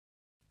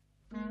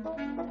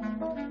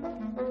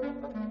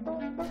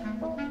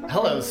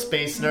Hello,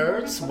 space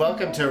nerds.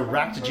 Welcome to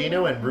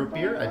Raktajino and Root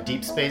Beer, a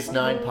Deep Space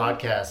Nine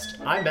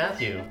podcast. I'm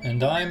Matthew.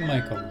 And I'm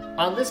Michael.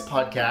 On this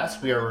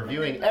podcast, we are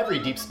reviewing every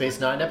Deep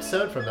Space Nine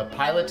episode from the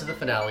pilot to the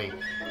finale.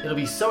 It'll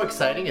be so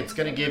exciting, it's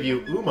going to give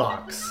you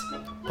oomox.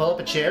 Pull up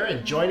a chair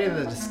and join in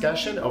the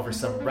discussion over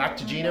some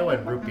Raktajino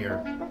and Root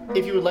Beer.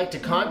 If you would like to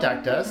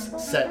contact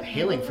us, set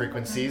hailing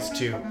frequencies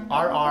to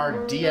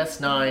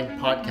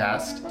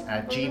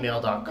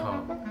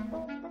rrds9podcast@gmail.com.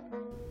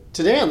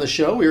 Today on the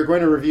show, we are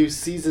going to review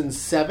Season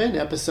 7,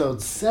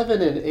 Episodes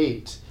 7 and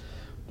 8.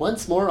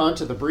 Once more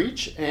onto the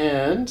breach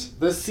and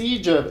the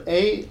siege of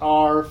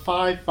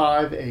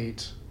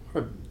AR-558.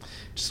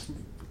 Just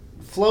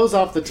flows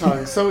off the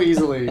tongue so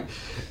easily.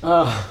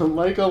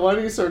 Michael, why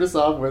don't you start us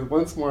off with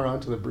once more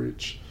onto the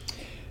breach?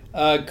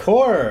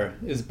 Kor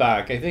is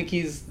back. I think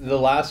he's the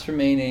last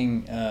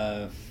remaining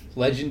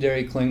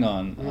legendary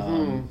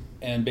Klingon.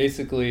 And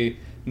basically,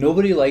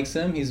 nobody likes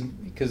him.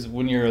 Because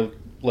when you're a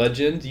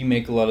legend, you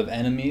make a lot of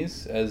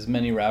enemies, as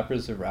many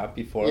rappers have rapped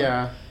before.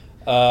 Yeah.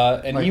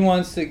 He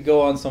wants to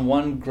go on some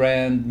one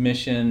grand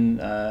mission,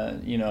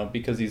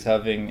 because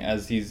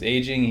as he's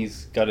aging,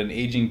 he's got an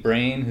aging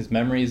brain. His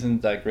memory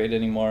isn't that great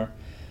anymore.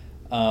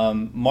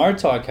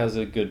 Martok has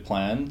a good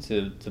plan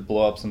to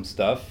blow up some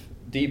stuff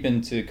deep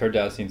into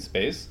Cardassian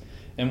space.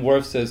 And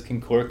Worf says, "Can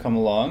Kor come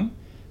along?"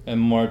 And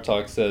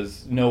Martok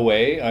says, "No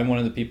way. I'm one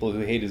of the people who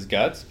hate his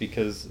guts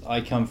because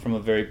I come from a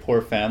very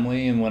poor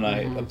family. And when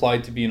I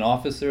applied to be an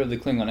officer of the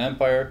Klingon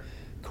Empire,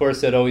 Kor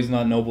said, oh, he's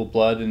not noble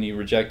blood, and he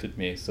rejected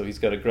me. So he's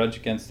got a grudge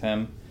against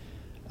him."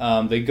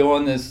 They go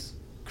on this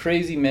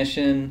crazy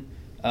mission.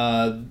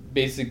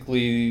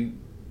 Basically,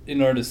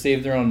 in order to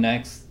save their own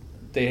necks,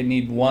 they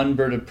need one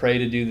bird of prey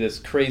to do this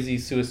crazy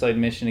suicide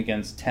mission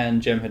against 10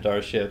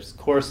 Jem'Hadar ships.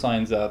 Kor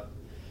signs up.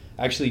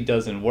 Actually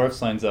doesn't. Worf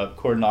signs up.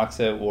 Kor knocks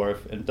out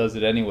Worf and does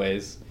it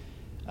anyways.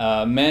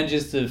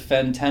 Manages to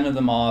fend 10 of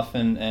them off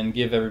and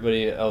give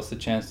everybody else a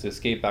chance to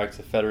escape back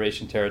to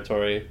Federation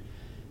territory.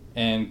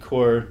 And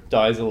Kor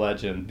dies a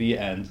legend. The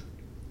end.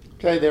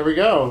 Okay, there we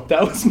go.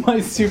 That was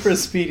my super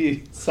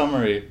speedy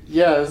summary.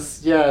 Yes.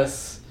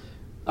 There's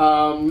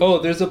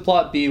a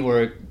plot B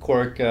where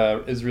Quark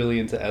is really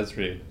into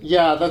Ezri.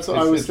 Yeah, that's what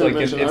I was going to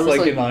mention. It's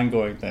like an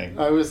ongoing thing.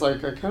 I was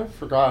like, I kind of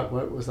forgot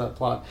what was that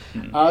plot.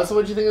 So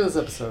what did you think of this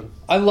episode?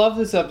 I love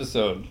this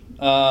episode.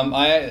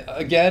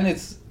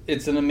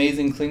 It's an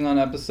amazing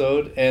Klingon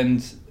episode,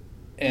 and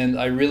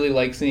I really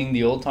like seeing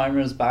the old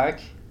timers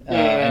back.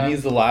 And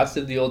he's the last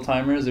of the old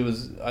timers.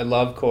 I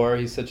love Kor.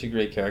 He's such a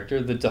great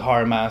character, the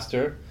Dahar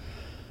Master.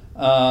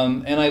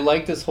 And I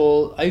like this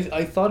whole.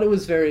 I thought it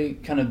was very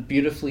kind of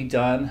beautifully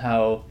done.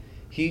 How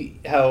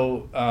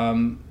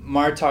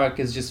Martok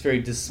is just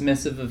very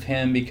dismissive of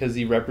him because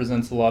he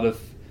represents a lot of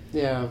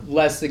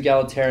less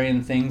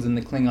egalitarian things in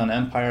the Klingon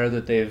Empire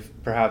that they've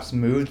perhaps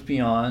moved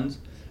beyond.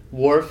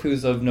 Worf,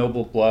 who's of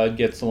noble blood,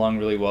 gets along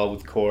really well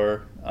with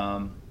Kor,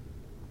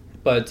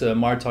 but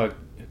Martok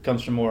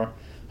comes from more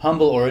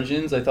humble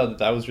origins. I thought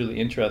that was really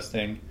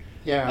interesting.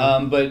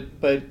 Yeah.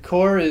 But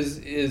Kor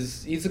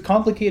he's a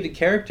complicated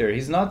character.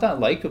 He's not that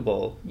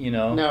likable,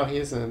 No, he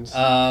isn't.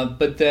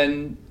 But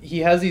then he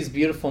has these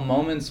beautiful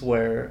moments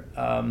where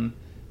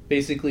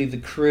basically the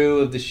crew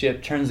of the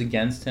ship turns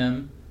against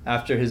him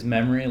after his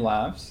memory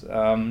lapse.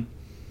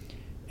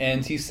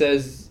 And he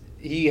says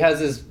he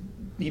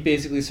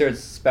basically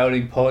starts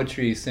spouting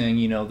poetry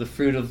saying, the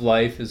fruit of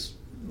life is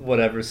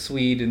whatever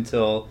sweet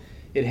until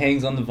it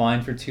hangs on the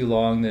vine for too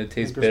long that it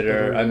tastes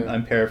bitter.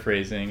 I'm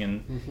paraphrasing,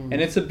 and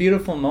it's a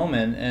beautiful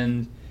moment,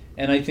 and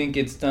I think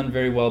it's done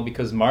very well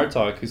because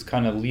Martok, who's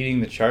kind of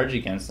leading the charge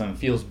against them,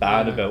 feels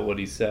bad about what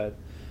he said.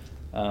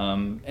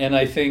 And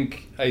I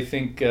think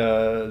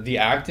the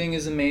acting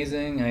is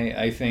amazing.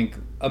 I think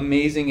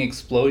amazing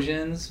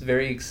explosions,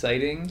 very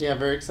exciting. Yeah,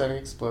 very exciting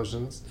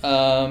explosions.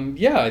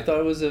 I thought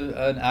it was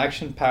an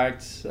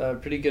action-packed,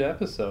 pretty good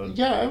episode.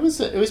 Yeah, it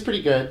was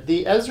pretty good.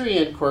 The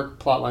Ezri and Quark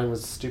plotline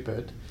was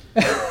stupid.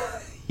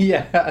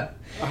 Yeah,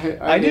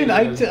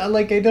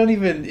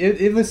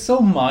 it was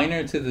so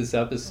minor to this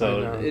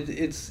episode.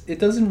 It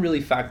doesn't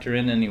really factor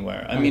in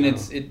anywhere. I mean,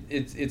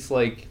 it's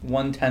like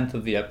 1/10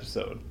 of the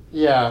episode.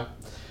 Yeah.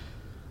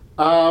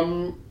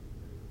 I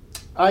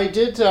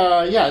did.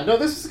 This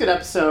was a good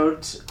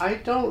episode. I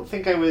don't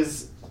think I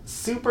was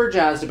super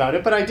jazzed about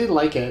it, but I did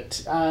like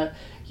it.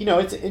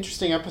 It's an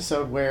interesting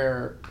episode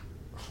where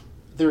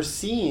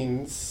there's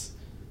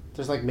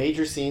like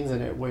major scenes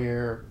in it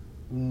where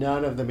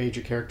none of the major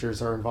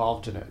characters are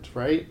involved in it,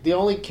 right? The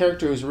only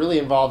character who's really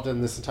involved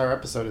in this entire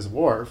episode is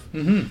Worf.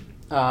 And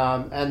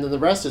then the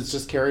rest is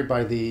just carried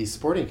by the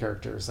supporting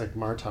characters like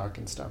Martok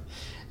and stuff.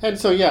 And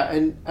so,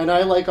 and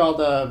I like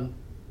I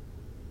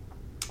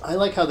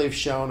like how they've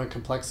shown a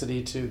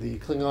complexity to the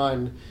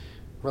Klingon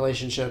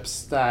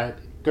relationships that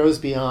goes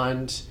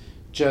beyond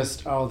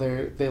just,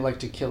 they like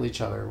to kill each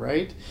other,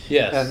 right?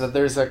 Yes. And that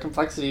there's a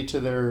complexity to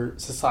their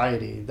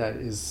society that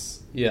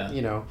is,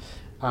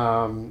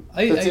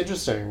 that's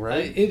interesting,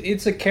 right?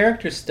 It's a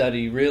character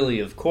study, really,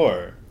 of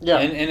Kor. Yeah.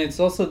 And it's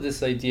also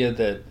this idea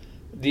that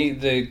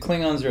the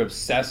Klingons are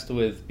obsessed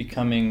with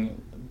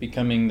becoming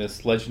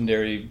this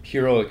legendary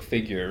heroic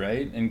figure,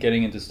 right? And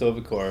getting into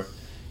Sto-vo-kor.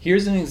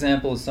 Here's an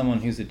example of someone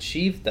who's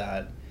achieved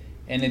that,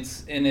 and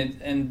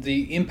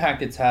the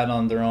impact it's had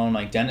on their own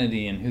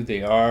identity and who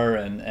they are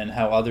and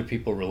how other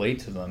people relate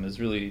to them is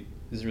really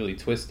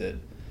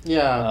twisted.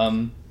 Yeah.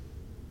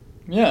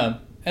 Yeah.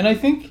 And I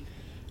think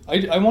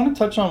I want to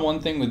touch on one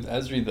thing with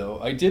Ezri though.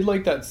 I did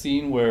like that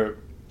scene where,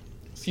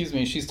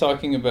 she's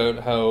talking about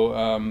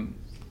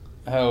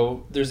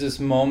how there's this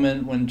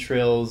moment when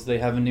Trills, they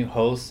have a new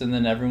host, and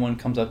then everyone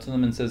comes up to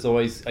them and says, "Oh,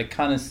 I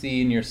kind of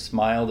see in your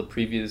smile the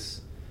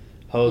previous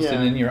host,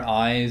 and in your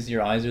eyes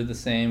are the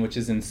same," which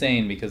is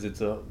insane because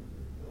it's a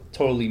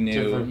totally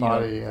new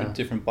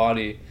different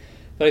body.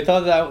 But I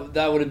thought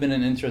that would have been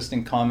an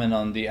interesting comment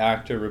on the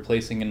actor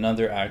replacing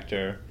another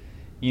actor,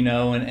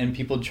 and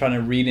people trying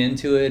to read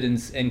into it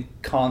and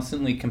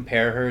constantly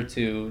compare her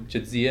to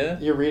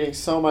Jadzia. You're reading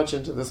so much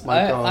into this,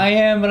 Michael. I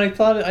am, but I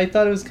thought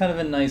it was kind of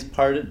a nice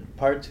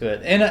part to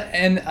it.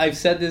 And I've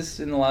said this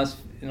in our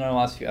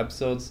last few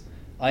episodes.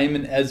 I am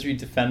an Ezri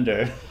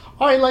defender.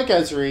 Oh, I like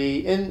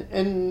Ezri,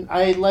 and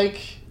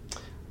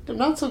I'm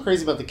not so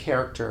crazy about the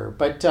character,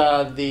 but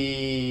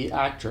the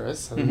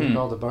actress, I think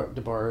Nicole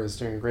DeBoer, is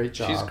doing a great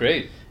job. She's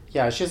great.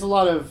 Yeah, she has a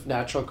lot of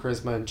natural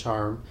charisma and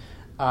charm,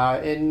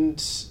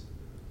 and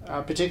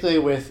particularly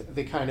with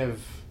the kind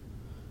of,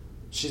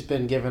 she's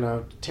been given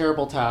a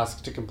terrible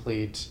task to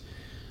complete.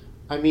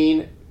 I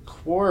mean,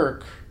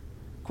 Quark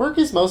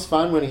is most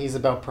fun when he's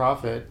about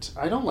profit.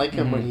 I don't like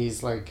him when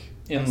he's like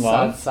in a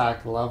love,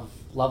 sad sack,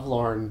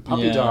 lovelorn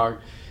puppy dog,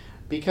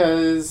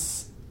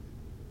 because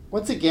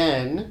once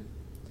again,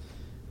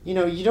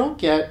 you don't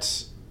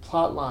get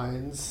plot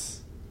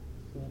lines.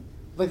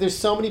 Like, there's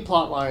so many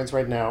plot lines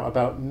right now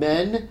about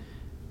men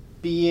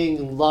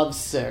being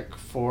lovesick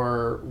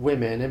for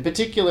women, in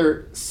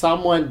particular,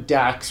 someone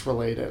Dax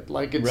related.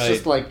 Like, it's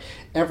just like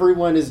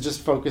everyone is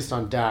just focused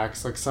on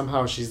Dax. Like,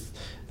 somehow she's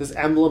this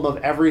emblem of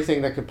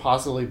everything that could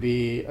possibly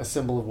be a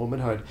symbol of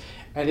womanhood.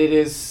 And it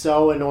is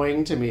so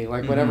annoying to me.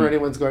 Like, whenever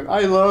anyone's going,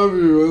 I love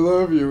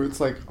you, it's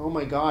like, oh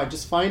my God,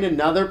 just find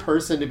another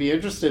person to be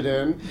interested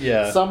in.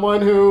 Yeah.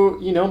 Someone who,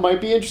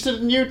 might be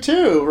interested in you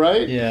too,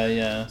 right?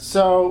 Yeah.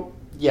 So,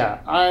 yeah,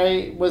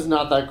 I was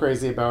not that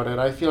crazy about it.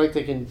 I feel like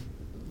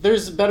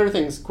there's better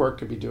things Quark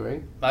could be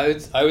doing. I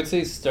would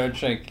say Star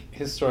Trek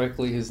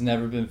historically has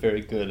never been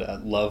very good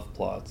at love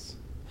plots.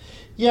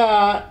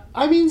 Yeah,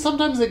 I mean,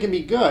 sometimes they can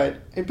be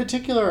good. In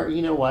particular,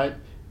 you know what?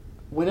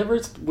 Whenever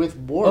it's with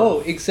Worf.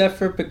 Oh, except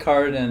for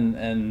Picard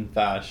and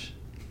Vash.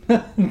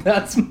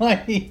 That's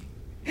my...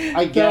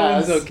 I guess. That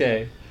one's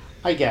okay.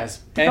 I guess.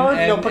 Picard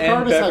and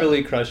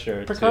Beverly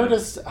Crusher. Picard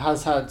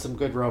has had some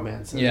good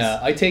romances. Yeah,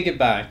 I take it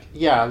back.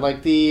 Yeah,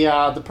 like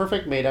the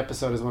Perfect Mate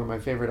episode is one of my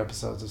favorite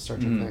episodes of Star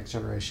Trek: The Next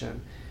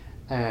Generation.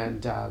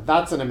 And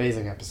that's an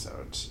amazing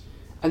episode.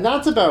 And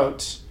that's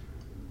about...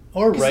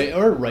 Or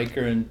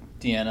Riker and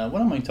Deanna.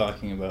 What am I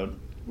talking about?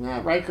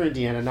 Riker and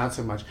Deanna, not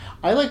so much.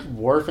 I like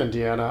Worf and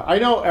Deanna. I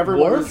know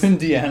everyone Worf and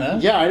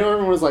Deanna? Yeah, I know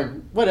everyone was like,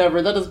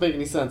 whatever, that doesn't make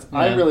any sense. Yeah.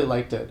 I really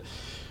liked it.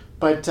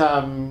 But,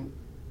 the...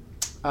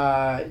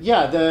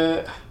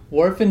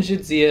 Worf and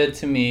Jadzia,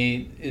 to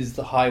me, is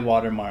the high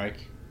watermark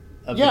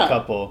of the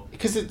couple.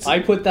 Because I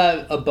put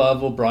that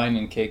above O'Brien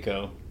and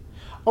Keiko.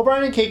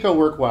 O'Brien and Keiko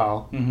work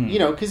well.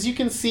 Because you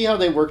can see how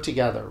they work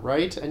together,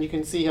 right? And you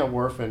can see how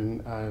Worf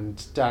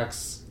and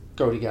Dax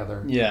go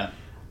together. Yeah.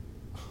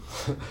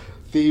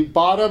 The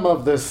bottom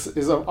of this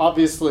is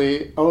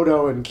obviously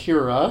Odo and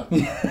Kira,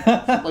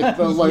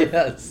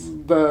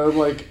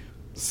 the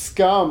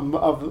scum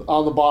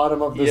on the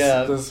bottom of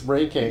this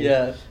ranking.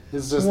 Yeah,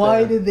 is just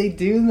why did they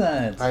do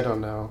that? I don't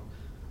know.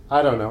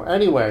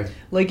 Anyway,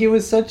 it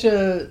was such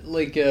a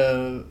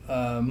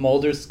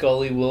Mulder,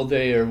 Scully, will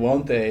they or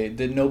won't they,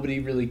 that nobody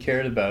really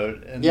cared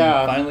about, and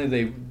then finally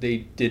they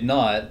did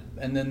not,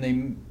 and then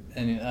they.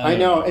 And I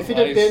know if it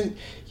had been,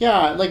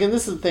 and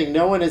this is the thing.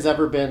 No one has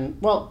ever been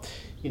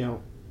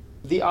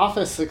The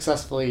Office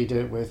successfully did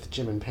it with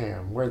Jim and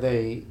Pam, where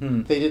they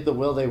did the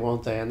will they,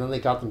 won't they, and then they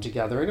got them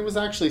together, and it was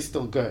actually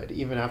still good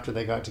even after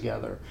they got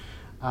together.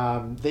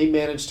 They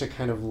managed to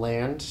kind of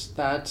land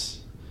that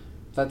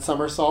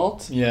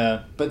somersault.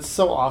 Yeah, but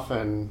so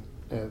often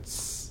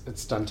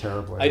it's done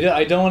terribly.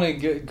 I don't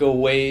want to go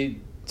way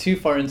too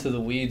far into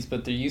the weeds,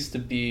 but there used to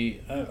be,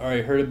 or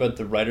I heard about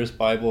the Writer's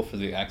Bible for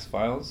the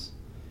X-Files,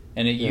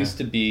 and it used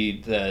to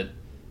be that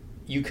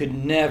you could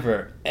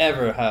never,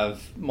 ever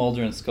have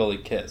Mulder and Scully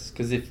kiss.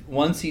 Because if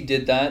once he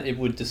did that, it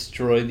would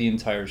destroy the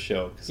entire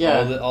show.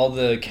 Because all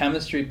the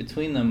chemistry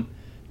between them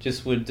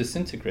just would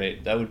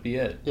disintegrate. That would be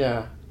it.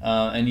 Yeah.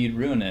 And you'd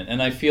ruin it.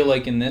 And I feel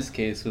like in this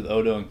case with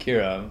Odo and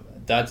Kira,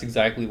 that's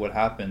exactly what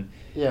happened.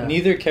 Yeah.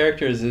 Neither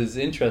character is as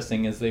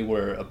interesting as they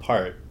were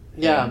apart.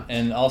 Yeah.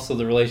 And also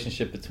the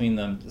relationship between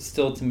them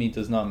still, to me,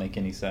 does not make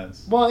any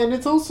sense. Well, and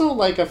it's also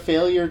like a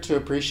failure to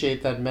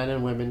appreciate that men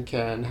and women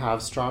can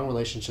have strong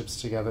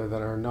relationships together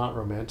that are not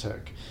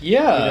romantic.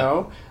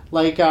 Yeah.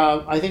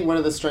 I think one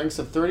of the strengths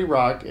of 30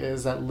 Rock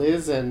is that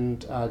Liz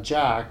and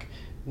Jack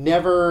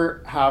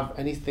never have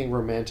anything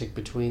romantic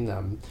between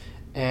them,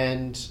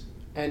 and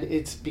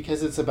it's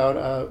because it's about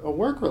a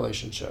work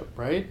relationship,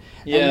 right?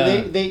 Yeah.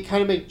 And they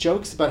kind of make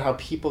jokes about how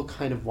people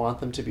kind of want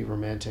them to be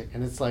romantic,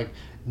 and it's like,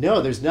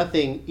 no, there's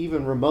nothing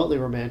even remotely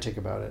romantic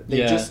about it.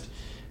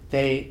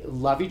 They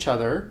love each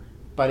other,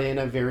 but in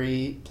a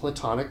very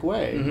platonic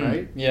way,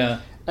 right?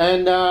 Yeah.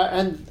 And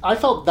I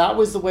felt that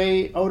was the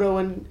way Odo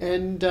and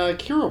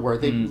Kira were.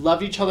 They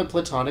loved each other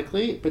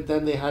platonically, but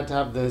then they had to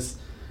have this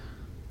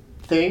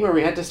thing where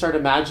we had to start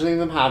imagining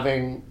them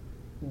having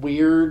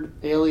weird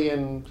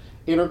alien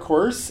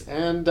intercourse,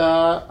 and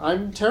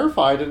I'm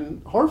terrified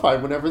and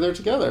horrified whenever they're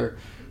together.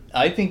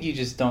 I think you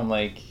just don't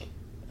like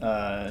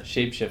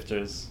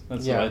shapeshifters.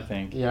 That's what I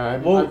think. Yeah,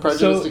 I'm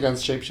prejudiced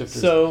against shapeshifters.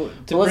 So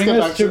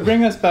to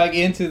bring us back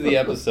into the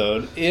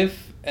episode,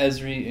 if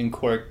Ezri and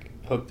Quark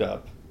hooked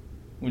up,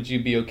 would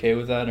you be okay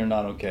with that or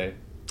not okay?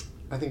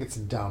 I think it's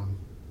dumb.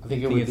 I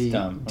think it would be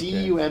dumb.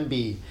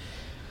 DUMB.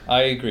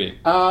 I agree.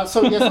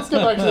 So yes, let's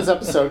get back to this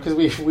episode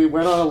because we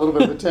went on a little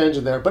bit of a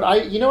tangent there.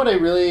 But you know what I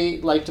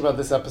really liked about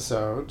this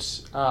episode?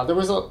 There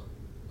was a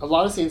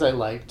lot of scenes I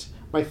liked.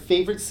 My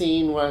favorite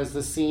scene was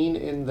the scene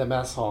in the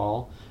mess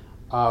hall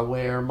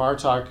where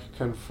Martok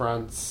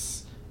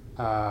confronts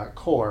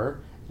Kor,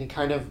 and he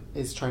kind of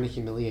is trying to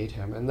humiliate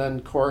him. And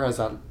then Kor has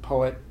that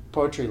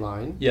poetry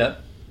line. Yeah.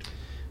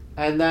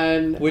 And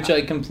then... Which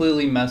I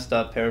completely messed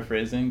up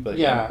paraphrasing, but...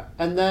 Yeah.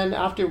 And then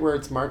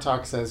afterwards,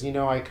 Martok says,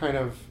 I kind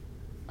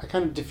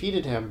of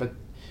defeated him, but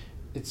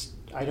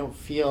I don't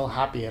feel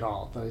happy at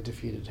all that I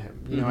defeated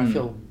him. I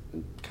feel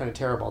kind of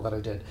terrible that I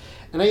did.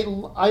 And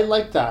I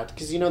like that,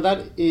 because,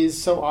 that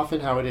is so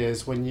often how it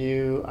is when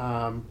you're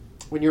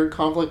in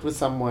conflict with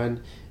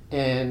someone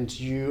and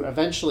you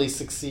eventually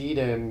succeed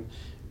in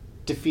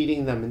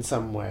defeating them in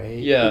some way.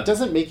 Yeah. It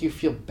doesn't make you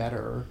feel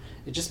better.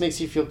 It just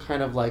makes you feel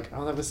kind of like,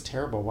 oh, that was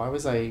terrible. Why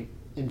was I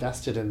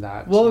invested in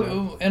that?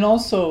 Well, and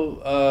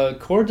also,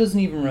 Kor doesn't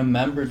even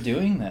remember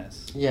doing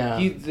this. Yeah.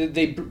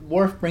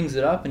 Worf brings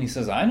it up and he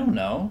says, I don't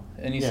know.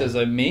 And he says,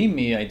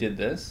 maybe I did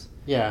this.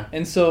 Yeah.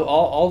 And so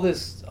all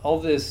this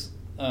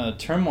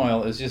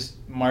turmoil is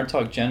just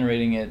Martok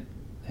generating it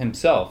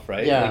himself,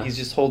 right? Yeah. Like he's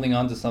just holding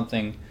on to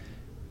something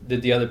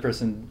that the other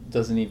person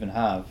doesn't even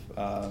have.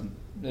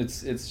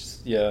 It's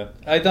just, yeah.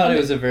 I thought it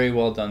was a very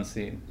well done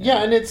scene.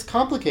 Yeah, and it's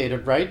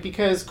complicated, right?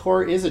 Because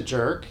Kor is a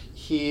jerk.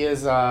 He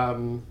is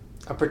a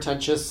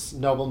pretentious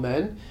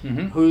nobleman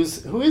who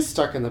is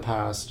stuck in the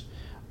past.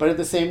 But at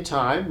the same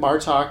time,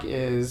 Martok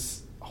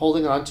is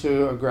holding on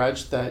to a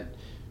grudge that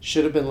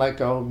should have been let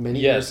go many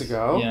years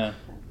ago. Yeah.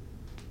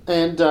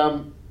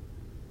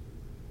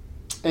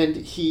 And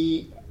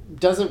he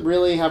doesn't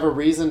really have a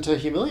reason to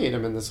humiliate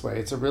him in this way.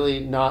 It's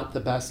really not the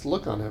best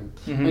look on him.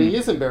 And he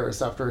is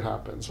embarrassed after it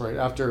happens, right?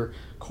 After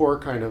Kor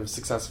kind of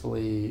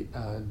successfully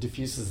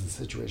diffuses the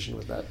situation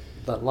with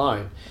that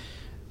line.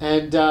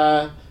 And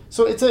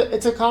so it's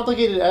a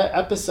complicated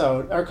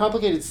episode, or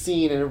complicated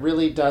scene, and it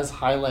really does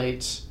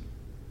highlight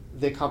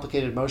the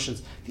complicated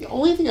emotions. The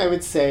only thing I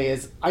would say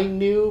is I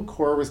knew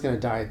Kor was going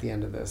to die at the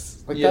end of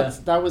this.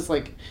 That was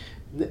like...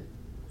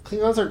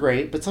 Klingons are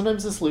great, but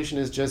sometimes the solution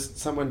is just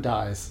someone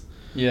dies.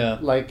 Yeah.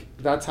 Like,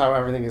 that's how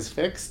everything is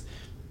fixed.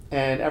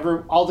 And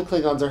all the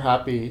Klingons are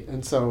happy,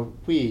 and so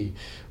we.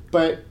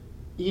 But,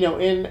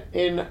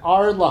 in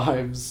our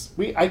lives,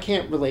 I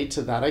can't relate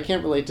to that. I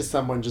can't relate to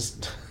someone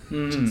just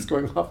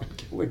going off and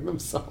killing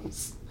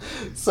themselves.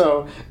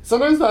 So,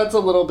 sometimes that's a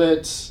little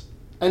bit...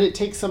 And it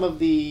takes some of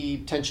the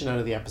tension out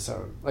of the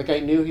episode. Like, I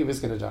knew he was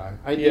going to die.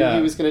 I knew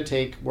he was going to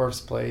take Worf's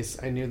place.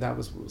 I knew that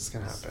was what was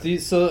going to happen.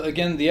 So,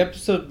 again, the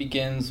episode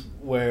begins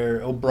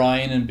where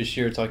O'Brien and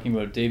Bashir are talking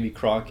about Davy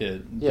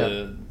Crockett,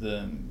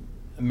 the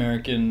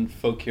American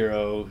folk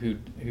hero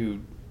who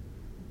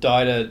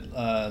died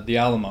at the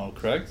Alamo,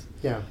 correct?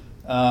 Yeah.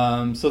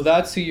 So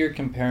that's who you're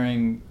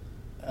comparing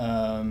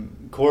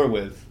Kor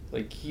with.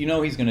 Like, he's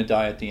going to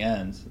die at the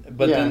end.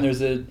 But then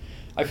there's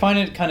I find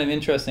it kind of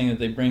interesting that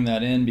they bring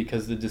that in,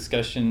 because the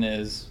discussion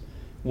is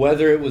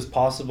whether it was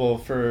possible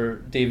for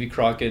Davy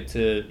Crockett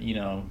to,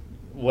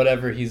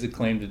 whatever he's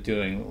acclaimed of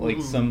doing,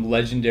 like some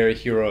legendary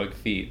heroic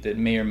feat that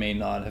may or may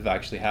not have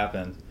actually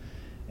happened.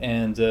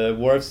 And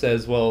Worf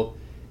says, well,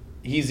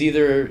 he's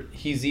either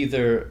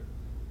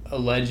a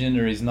legend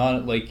or he's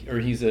not, or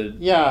he's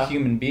a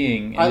human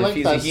being. And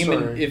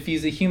if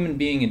he's a human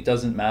being, it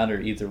doesn't matter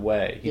either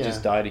way. He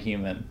just died a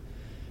human.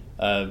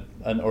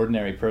 An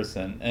ordinary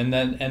person, and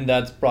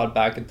that's brought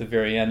back at the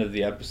very end of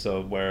the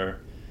episode where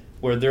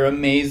they're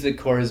amazed that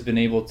Kor has been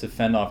able to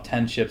fend off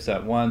 10 ships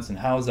at once, and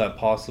how is that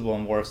possible?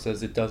 And Worf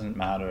says it doesn't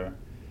matter,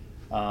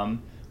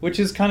 which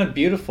is kind of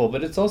beautiful,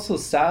 but it's also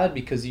sad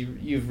because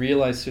you've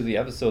realized through the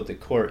episode that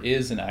Kor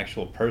is an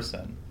actual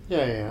person.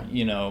 Yeah.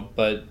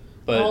 But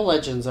all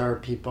legends are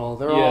people.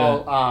 They're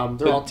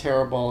all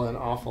terrible and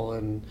awful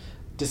and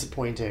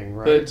disappointing,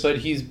 right? But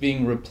he's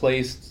being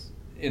replaced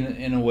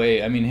in a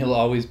way. I mean, he'll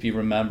always be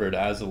remembered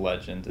as a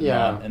legend,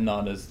 and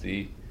not as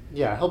the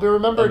Yeah, he'll be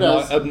remembered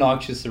as...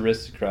 obnoxious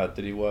aristocrat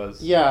that he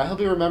was. Yeah, he'll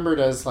be remembered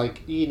as,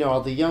 like,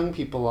 all the young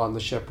people on the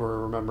ship were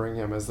remembering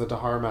him as the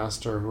Dahar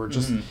Master, who were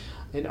just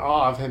in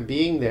awe of him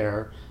being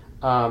there.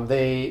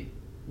 They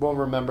won't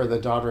remember the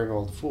doddering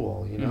old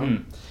fool,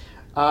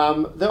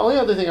 The only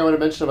other thing I want to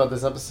mention about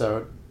this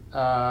episode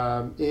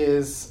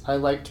is I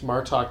liked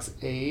Martok's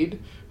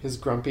aide, his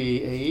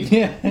grumpy aide.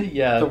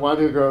 Yeah. The one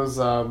who goes...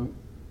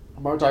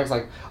 Martok's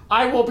like,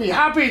 I will be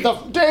happy the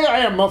day I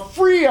am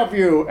free of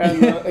you.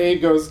 And the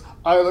aide goes,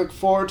 I look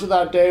forward to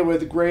that day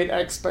with great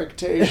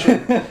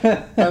expectation.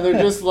 And they're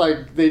just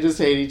like, they just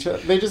hate each other.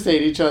 They just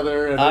hate each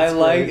other. And I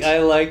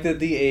like that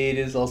the aide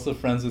is also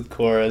friends with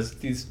Korra,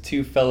 these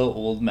two fellow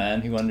old men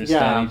who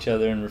understand each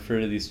other and refer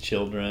to these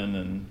children.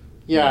 And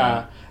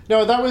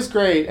no, that was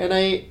great. And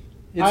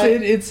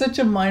it's such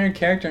a minor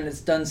character, and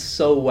it's done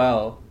so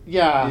well.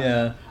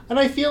 Yeah. And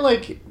I feel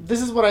like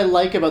this is what I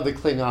like about the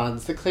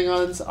Klingons. The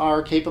Klingons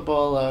are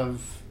capable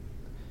of...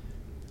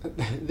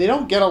 They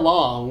don't get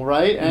along,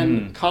 right?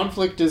 And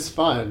conflict is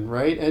fun,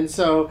 right? And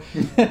so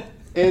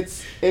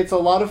it's a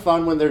lot of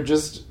fun when they're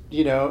just,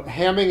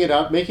 hamming it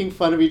up, making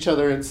fun of each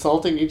other,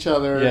 insulting each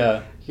other.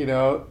 Yeah.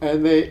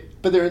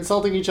 But they're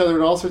insulting each other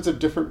in all sorts of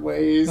different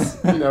ways.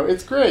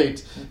 It's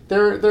great.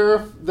 They're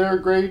a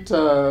great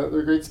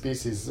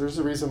species. There's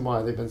a reason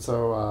why they've been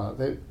so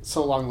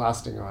long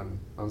lasting on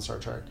Star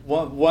Trek.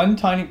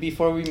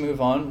 Before we move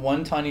on,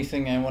 one tiny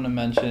thing I want to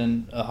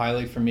mention, a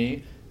highlight for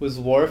me, was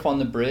Worf on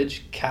the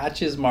bridge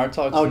catches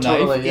Martok's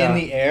knife in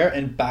the air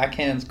and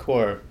backhands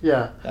Kor.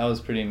 Yeah. That was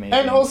pretty amazing.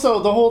 And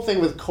also the whole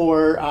thing with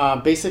Kor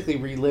basically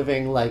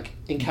reliving, like,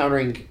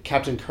 encountering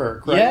Captain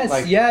Kirk, right? Yes,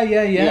 like,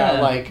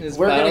 yeah. Like,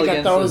 we're going to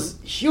get those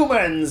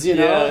humans,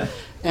 Yeah.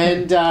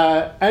 And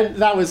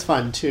that was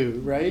fun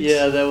too, right?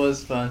 Yeah, that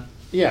was fun.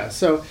 Yeah,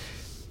 so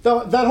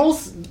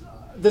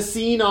the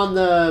scene on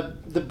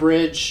the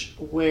bridge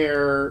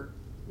where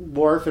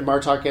Worf and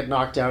Martok get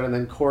knocked out and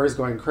then Kor is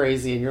going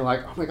crazy and you're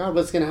like, oh my god,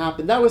 what's going to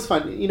happen? That was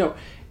fun.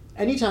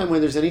 Anytime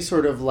when there's any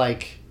sort of,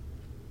 like,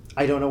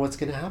 I don't know what's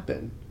going to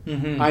happen.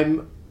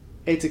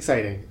 It's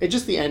exciting. It's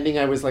just the ending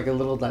I was, like, a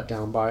little let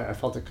down by. I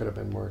felt it could have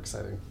been more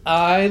exciting.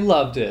 I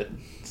loved it.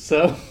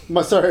 So...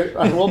 Sorry,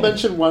 I will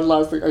mention one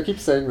last thing. I keep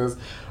saying this.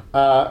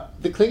 The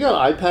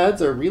Klingon iPads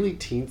are really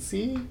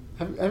teensy.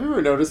 Have you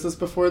ever noticed this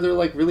before? They're,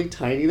 like, really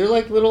tiny. They're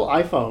like little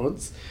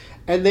iPhones.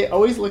 And they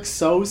always look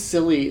so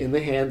silly in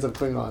the hands of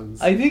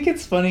Klingons. I think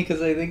it's funny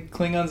because I think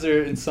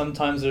Klingons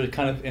sometimes are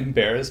kind of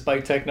embarrassed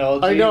by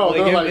technology. I know.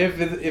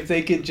 If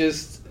they could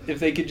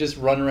just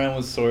run around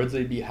with swords,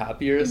 they'd be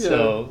happier. Yeah,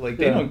 so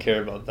they don't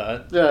care about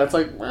that. Yeah, it's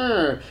like,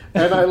 and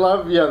I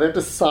love, they have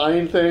to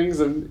sign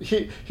things, and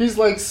he's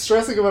like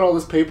stressing about all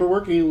this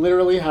paperwork, and he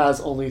literally has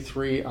only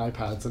 3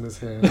 iPads in his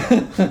hand.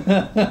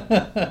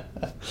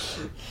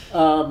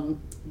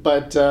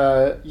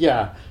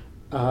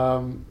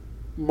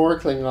 More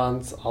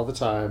Klingons all the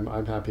time.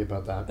 I'm happy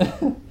about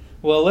that.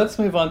 Well, let's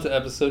move on to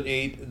episode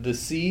 8, The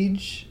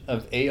Siege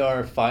of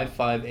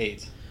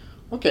AR-558.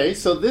 Okay,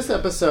 so this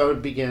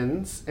episode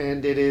begins,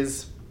 and it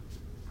is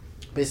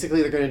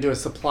basically they're going to do a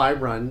supply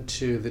run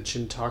to the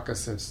Chintaka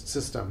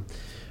system,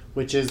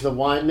 which is the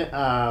one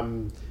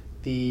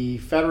the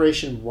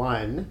Federation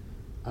won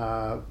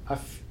a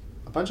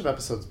bunch of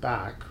episodes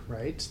back,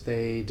 right?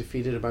 They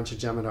defeated a bunch of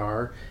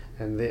Jem'Hadar,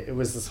 and it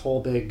was this whole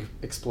big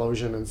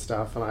explosion and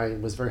stuff, and I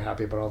was very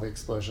happy about all the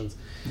explosions.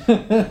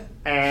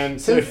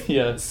 And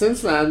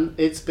since then,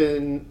 it's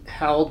been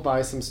held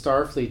by some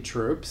Starfleet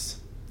troops,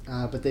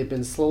 but they've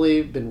been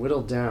slowly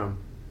whittled down.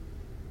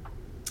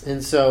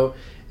 And so,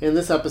 in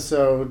this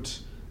episode,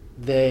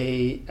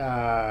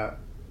 Sisko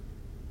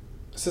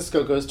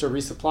goes to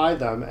resupply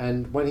them,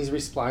 and when he's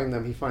resupplying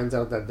them, he finds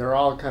out that they're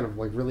all kind of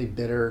like really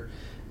bitter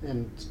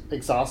and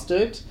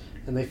exhausted,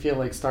 and they feel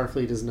like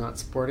Starfleet is not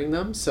supporting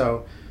them.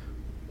 So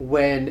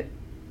when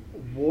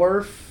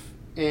Worf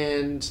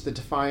and the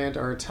Defiant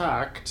are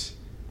attacked,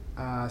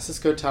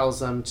 Sisko tells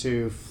them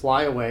to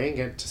fly away and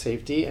get to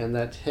safety, and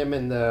that him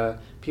and the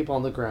people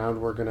on the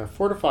ground were going to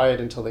fortify it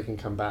until they can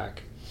come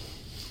back.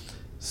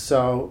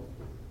 So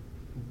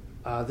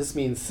this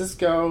means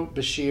Sisko,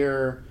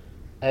 Bashir,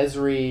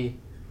 Ezri,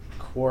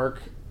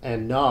 Quark,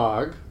 and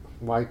Nog,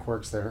 why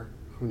Quark's there,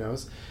 who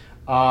knows,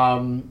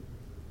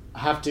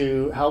 have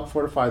to help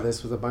fortify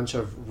this with a bunch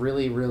of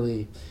really,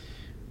 really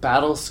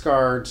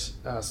battle-scarred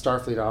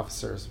Starfleet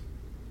officers.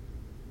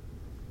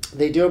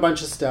 They do a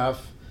bunch of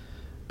stuff.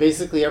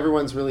 Basically,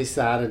 everyone's really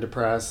sad and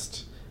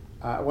depressed.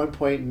 At one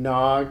point,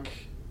 Nog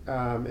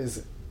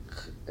is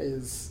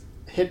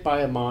hit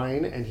by a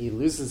mine, and he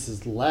loses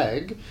his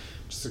leg,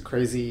 which is a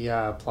crazy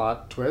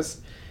plot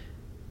twist.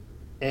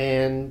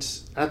 And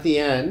at the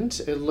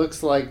end, it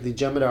looks like the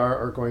Jem'Hadar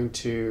are going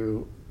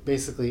to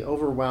basically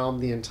overwhelm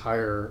the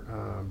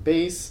entire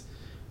base,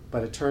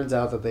 but it turns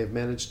out that they've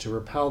managed to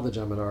repel the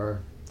Jem'Hadar.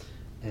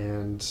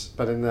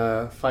 But in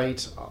the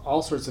fight,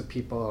 all sorts of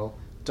people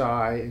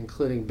die,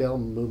 including Bill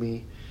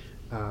Mumy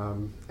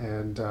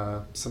and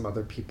some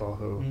other people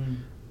who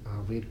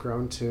we'd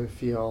grown to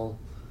feel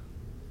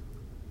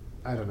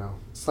I don't know,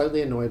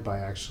 slightly annoyed by,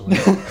 actually.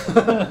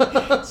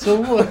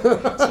 So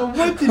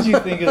what did you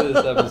think of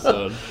this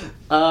episode?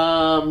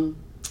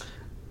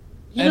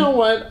 You know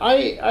what? I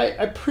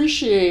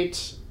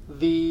appreciate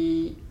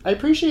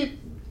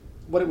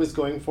what it was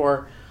going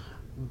for,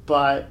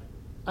 but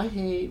I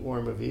hate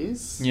war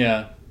movies.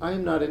 Yeah.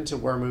 I'm not into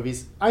war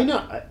movies. I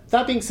know.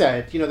 That being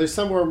said, there's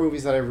some war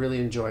movies that I really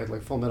enjoyed,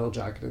 like Full Metal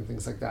Jacket and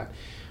things like that.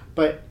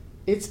 But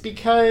it's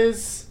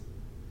because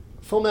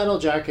Full Metal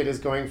Jacket is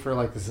going for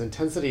like this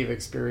intensity of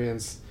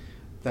experience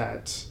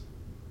that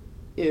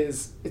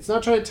it's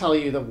not trying to tell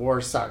you that war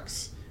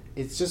sucks.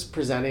 It's just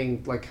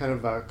presenting like kind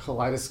of a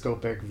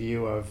kaleidoscopic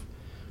view of,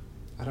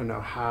 I don't know,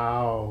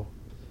 how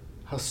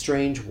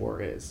strange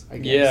war is, I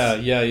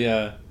guess.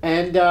 Yeah.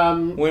 And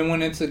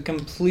when it's a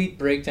complete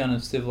breakdown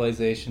of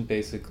civilization,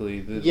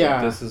 basically, like,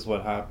 this is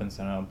what happens.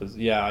 But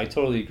yeah, I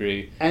totally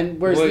agree. And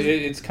whereas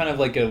it's kind of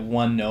like a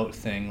one-note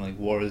thing, like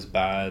war is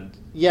bad.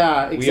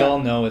 Yeah, exactly. We all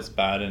know it's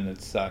bad and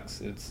it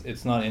sucks.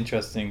 It's not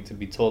interesting to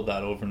be told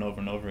that over and over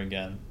and over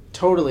again.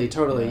 Totally,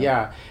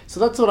 yeah. So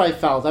that's what I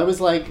felt. I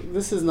was like,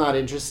 this is not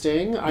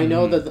interesting. I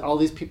know that all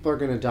these people are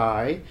going to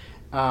die,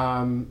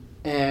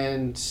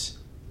 and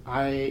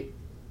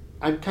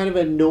I'm kind of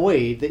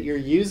annoyed that you're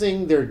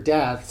using their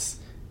deaths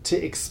to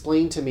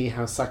explain to me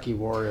how sucky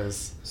war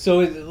is.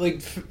 So,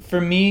 for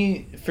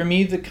me,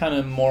 the kind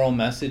of moral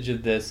message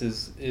of this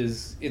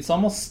is it's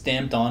almost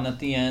stamped on at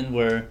the end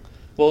where,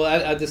 well,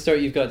 at the start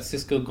you've got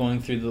Sisko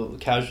going through the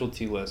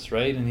casualty list,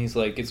 right? And he's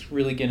like, it's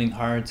really getting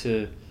hard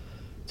to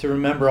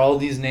remember all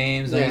these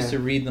names. I used to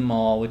read them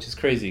all, which is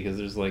crazy because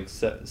there's like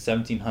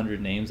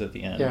 1,700 names at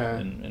the end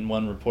in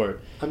one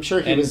report. I'm sure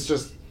he's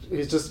just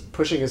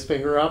pushing his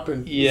finger up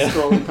and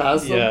scrolling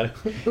past them.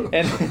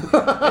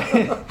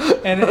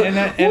 And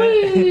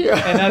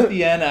at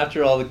the end,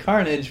 after all the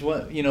carnage,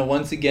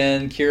 once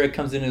again, Kira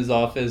comes in his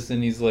office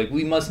and he's like,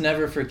 "We must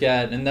never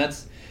forget." And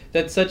that's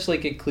such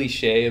like a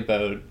cliche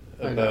about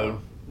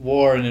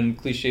war, and in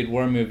cliched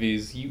war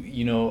movies,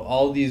 you know,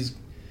 all these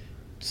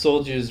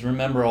soldiers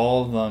remember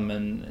all of them,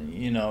 and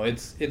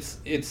it's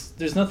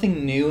there's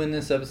nothing new in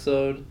this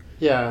episode.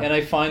 Yeah. And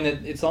I find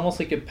that it's almost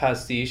like a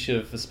pastiche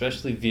of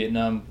especially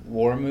Vietnam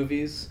War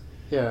movies.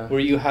 Yeah.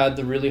 Where you had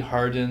the really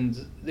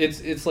hardened...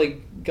 It's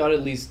like got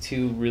at least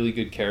two really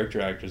good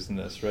character actors in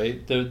this,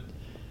 right? The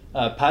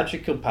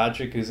Patrick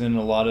Kilpatrick, who's in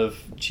a lot of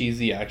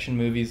cheesy action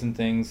movies and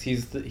things.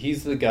 He's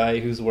the guy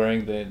who's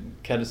wearing the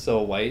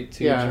Kettle white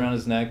tubes around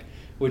his neck,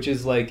 which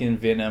is like in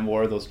Vietnam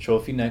War, those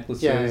trophy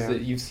necklaces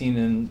that you've seen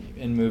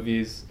in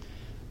movies.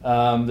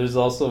 There's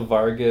also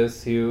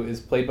Vargas, who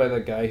is played by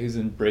that guy who's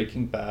in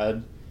Breaking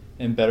Bad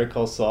and Better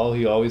Call Saul,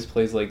 who always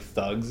plays like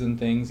thugs and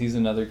things. He's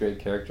another great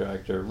character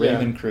actor.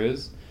 Raymond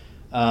Cruz.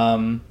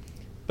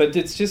 But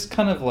it's just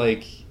kind of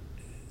like,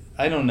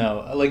 I don't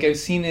know. Like, I've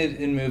seen it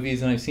in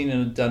movies and I've seen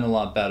it done a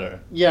lot better.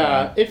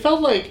 Yeah, it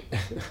felt like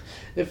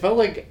it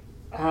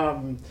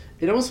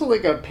almost felt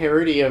like a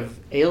parody of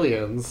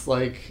Aliens,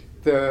 like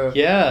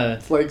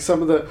like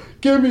some of the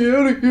 "get me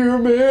out of here,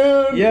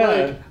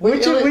 man."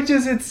 Which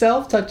is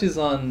itself touches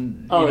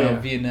on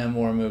Vietnam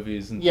War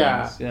movies and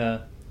things.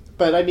 Yeah.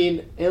 But I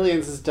mean,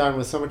 Aliens is done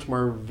with so much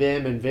more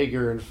vim and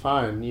vigor and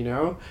fun, you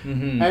know?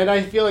 Mm-hmm. And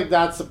I feel like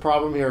that's the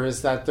problem here,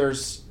 is that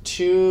there's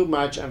too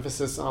much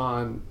emphasis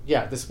on,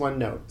 this one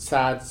note.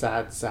 Sad,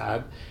 sad,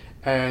 sad.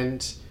 And,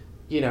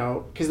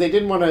 because they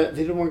didn't want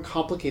to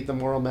complicate the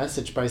moral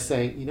message by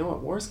saying, you know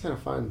what, war is kind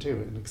of fun too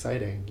and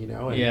exciting,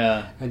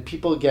 And, and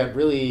people get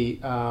really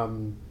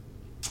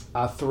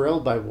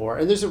thrilled by war.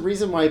 And there's a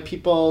reason why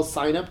people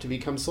sign up to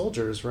become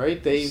soldiers,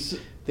 right?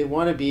 They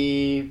want to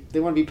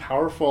be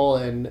powerful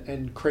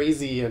and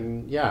crazy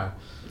and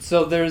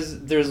So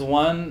there's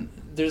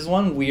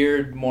one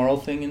weird moral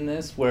thing in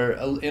this where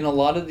in a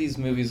lot of these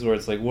movies where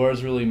it's like war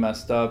is really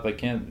messed up, I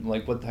can't,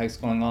 like, what the heck's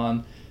going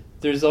on.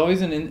 There's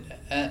always an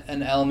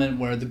element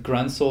where the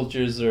grunt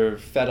soldiers are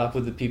fed up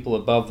with the people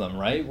above them,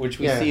 right? Which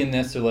we see in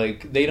this. They're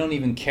like, they don't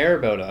even care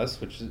about us,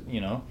 which is,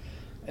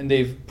 and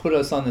they've put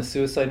us on the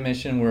suicide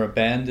mission. We're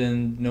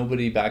abandoned.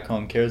 Nobody back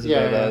home cares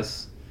about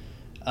us.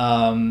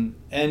 And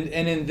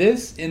in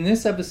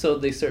this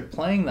episode they start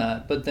playing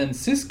that, but then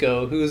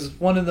Sisko, who's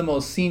one of the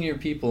most senior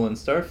people in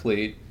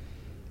Starfleet,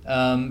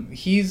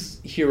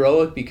 he's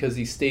heroic because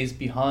he stays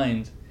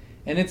behind,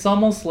 and it's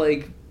almost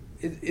like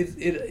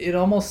it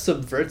almost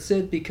subverts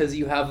it, because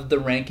you have the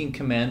ranking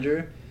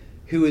commander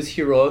who is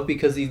heroic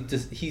because he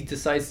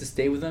decides to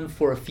stay with them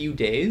for a few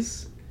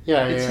days.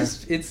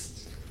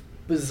 It's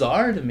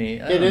bizarre to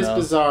me. It is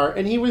bizarre,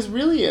 and he was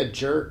really a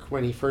jerk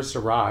when he first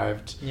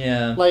arrived.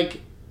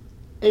 Like,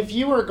 if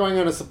you were going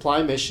on a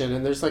supply mission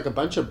and there's like a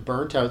bunch of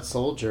burnt out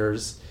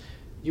soldiers,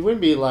 you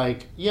wouldn't be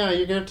like, you're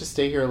going to have to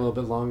stay here a little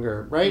bit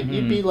longer, right? Mm-hmm.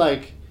 You'd be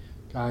like,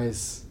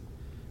 guys,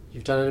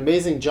 you've done an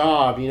amazing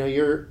job.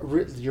 You're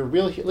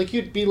real. Like,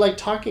 you'd be like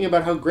talking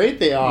about how great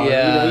they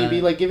are. You'd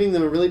be like giving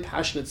them a really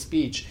passionate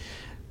speech,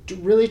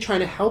 really trying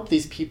to help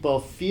these people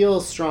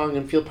feel strong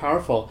and feel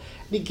powerful.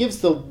 And he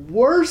gives the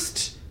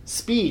worst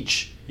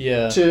speech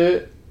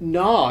to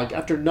Nog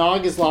after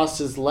Nog has lost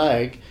his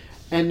leg.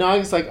 And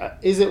Nog's like,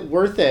 is it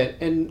worth it?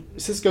 And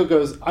Sisko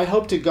goes, I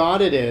hope to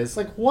God it is.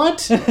 Like,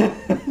 what?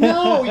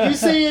 No, you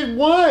say it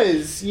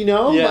was, you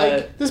know? Yeah.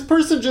 Like, this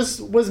person just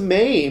was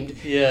maimed.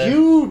 Yeah.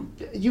 You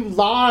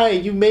lie,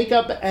 you make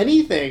up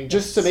anything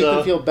just to make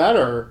them feel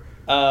better.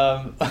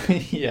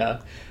 Yeah.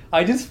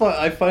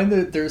 I find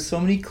that there's so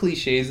many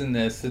cliches in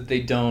this that they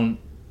don't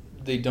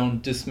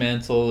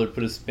dismantle or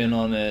put a spin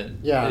on it.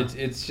 Yeah.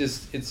 It's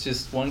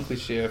just one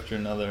cliche after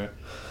another.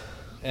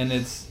 And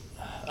it's,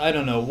 I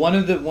don't know. One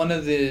of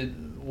the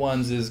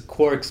ones is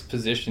Quark's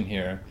position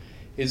here.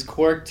 Is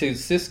Quark to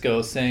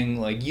Sisko saying,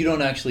 like, you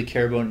don't actually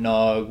care about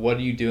Nog, what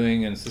are you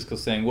doing? And Sisko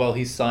saying, well,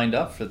 he signed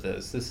up for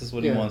this. This is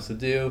what he wants to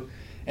do.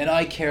 And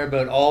I care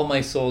about all my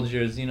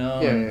soldiers, you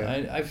know?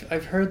 Yeah.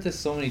 I've heard this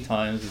so many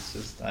times, it's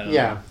just, I don't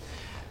know.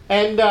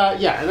 And,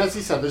 and as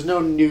you said, there's no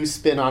new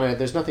spin on it.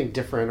 There's nothing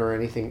different or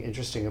anything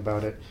interesting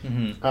about it.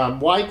 Mm-hmm.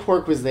 Why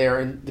Quark was there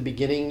in the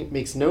beginning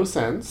makes no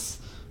sense.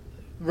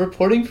 He was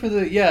reporting for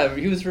the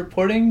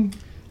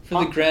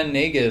Grand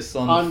Nagus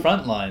on the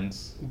front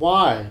lines.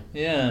 Why?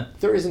 Yeah.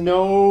 There is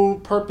no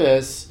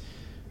purpose.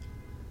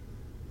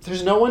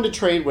 There's no one to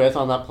trade with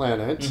on that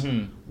planet.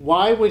 Mm-hmm.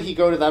 Why would he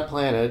go to that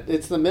planet?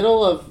 It's the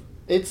middle of...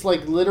 It's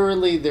like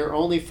literally their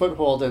only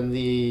foothold in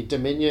the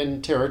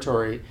Dominion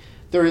territory.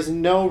 There is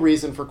no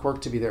reason for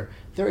Quark to be there.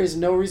 There is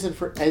no reason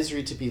for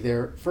Ezri to be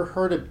there, for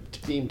her to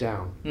beam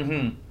down.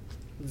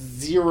 Mm-hmm.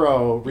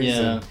 Zero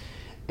reason.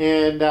 Yeah.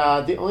 And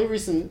the only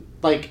reason...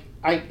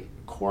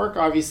 Quark,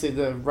 obviously,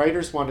 the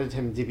writers wanted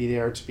him to be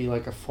there to be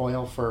like a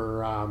foil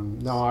for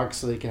Nog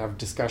so they could have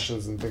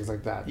discussions and things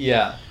like that.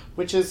 Yeah.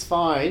 Which is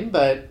fine,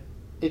 but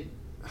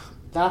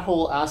that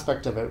whole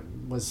aspect of it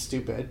was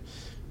stupid.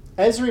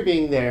 Ezri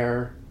being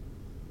there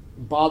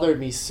bothered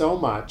me so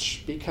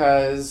much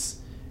because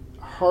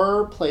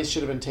her place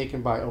should have been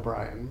taken by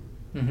O'Brien.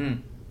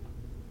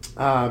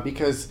 Mm-hmm.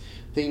 Because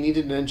they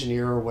needed an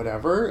engineer or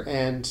whatever,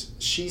 and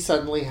she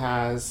suddenly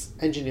has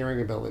engineering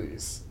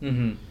abilities.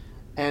 Mm-hmm.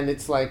 And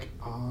it's like,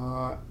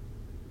 I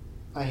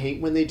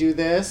hate when they do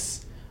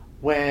this,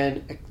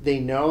 when they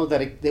know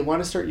that they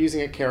want to start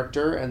using a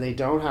character and they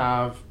don't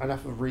have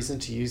enough of a reason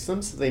to use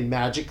them, so they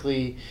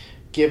magically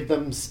give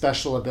them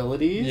special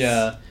abilities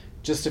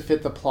just to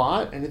fit the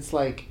plot. And it's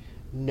like,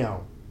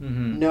 no.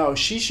 Mm-hmm. No,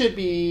 she should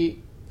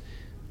be,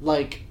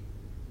 like,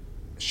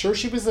 sure,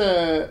 she was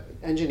a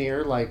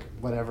engineer, like,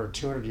 whatever,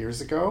 200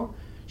 years ago.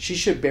 She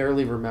should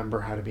barely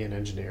remember how to be an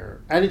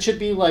engineer. And it should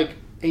be, like,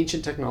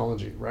 ancient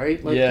technology,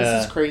 right? Like,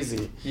 this is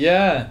crazy.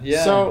 Yeah.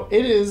 So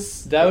it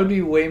is... That would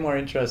be way more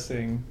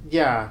interesting.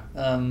 Yeah.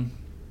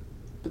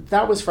 But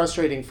that was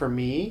frustrating for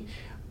me,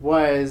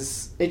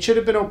 it should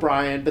have been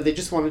O'Brien, but they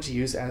just wanted to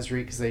use Ezri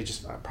because they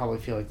just probably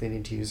feel like they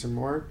need to use her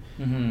more.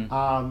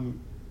 Mm-hmm.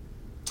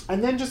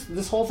 And then just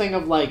this whole thing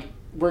of, like,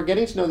 we're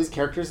getting to know these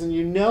characters and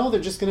you know they're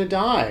just going to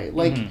die.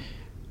 Like,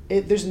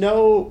 there's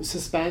no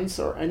suspense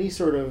or any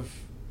sort of,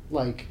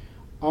 like...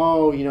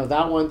 oh, you know,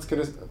 that one's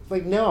gonna...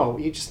 Like, no,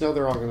 you just know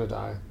they're all gonna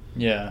die.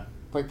 Yeah.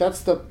 Like,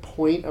 that's the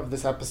point of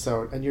this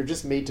episode, and you're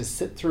just made to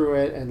sit through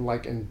it and,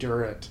 like,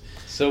 endure it.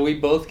 So we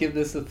both give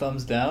this a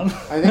thumbs down?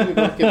 I think we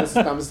both give this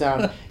a thumbs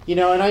down. You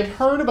know, and I'd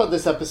heard about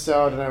this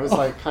episode, and I was,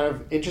 like, kind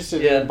of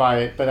interested in by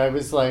it, but I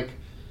was, like...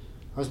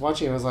 I was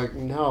watching it, and I was like,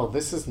 no,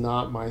 this is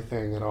not my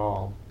thing at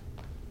all.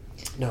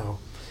 No.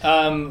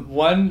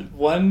 One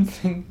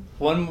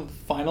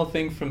final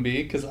thing from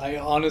me, because I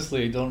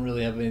honestly don't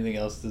really have anything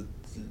else to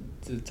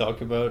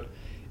talk about,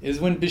 is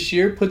when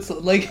Bashir puts,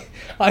 like,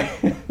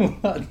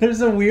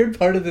 there's a weird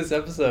part of this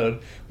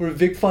episode where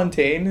Vic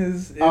Fontaine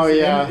is in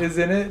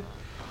it,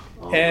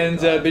 and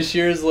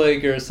Bashir's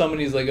like, or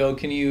somebody's like, oh,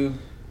 can you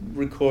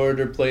record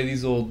or play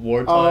these old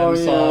wartime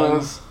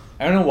songs?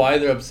 I don't know why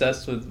they're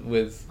obsessed with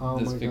this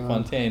Vic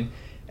Fontaine,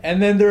 and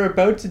then they're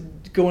about to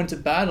go into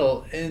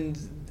battle,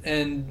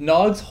 and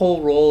Nog's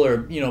whole role,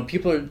 or, you know,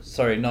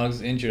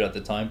 Nog's injured at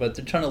the time, but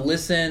they're trying to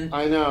listen.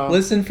 I know.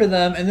 Listen for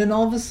them, and then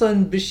all of a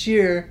sudden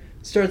Bashir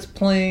starts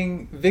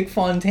playing Vic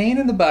Fontaine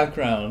in the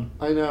background.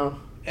 I know.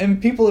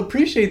 And people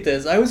appreciate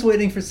this. I was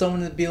waiting for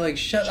someone to be like,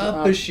 shut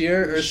up,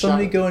 Bashir, or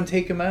somebody go and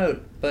take him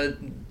out, but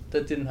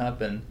that didn't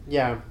happen.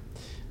 Yeah.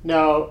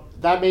 No,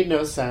 that made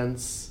no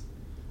sense.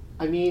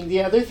 I mean,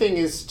 the other thing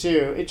is,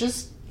 too,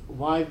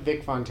 why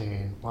Vic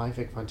Fontaine? Why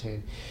Vic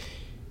Fontaine?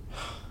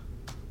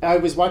 I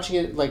was watching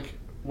it, like,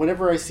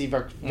 whenever I see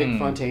Vic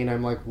Fontaine,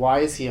 I'm like, why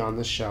is he on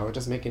the show? It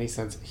doesn't make any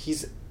sense.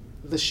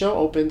 The show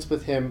opens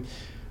with him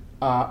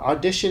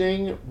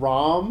auditioning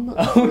Rom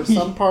for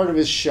some part of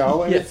his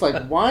show, and it's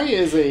like, why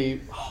is a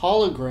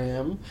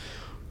hologram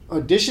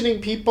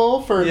auditioning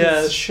people for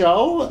his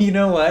show? You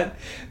know what?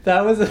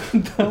 That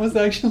was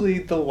actually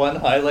the one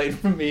highlight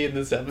for me in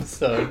this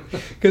episode.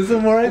 Because the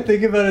more I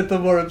think about it, the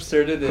more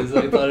absurd it is.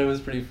 I thought it was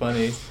pretty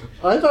funny.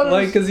 I thought it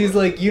was... because he's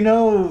like, you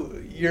know,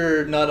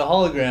 you're not a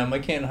hologram. I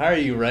can't hire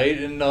you, right?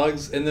 And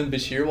then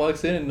Bashir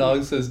walks in, and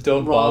Nog says,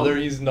 "Don't bother.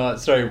 He's not."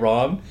 Sorry,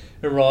 Rom.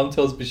 And Rom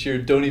tells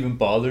Bashir, "Don't even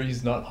bother.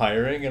 He's not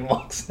hiring," and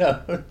walks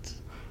out.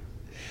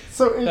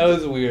 So that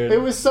was weird. It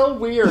was so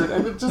weird,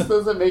 and it just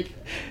doesn't make.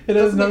 It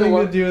has nothing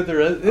to do with the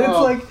rest. It's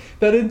like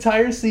that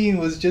entire scene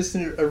was just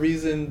a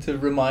reason to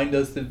remind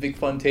us that Vic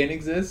Fontaine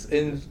exists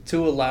and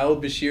to allow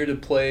Bashir to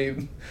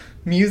play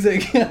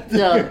music at the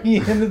very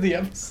end of the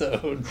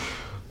episode.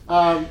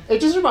 It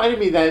just reminded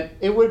me that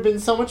it would have been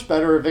so much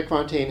better if Vic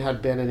Fontaine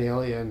had been an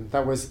alien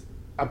that was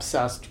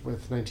obsessed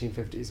with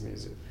 1950s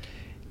music.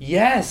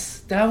 Yes,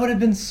 that would have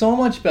been so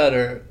much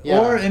better. Yeah.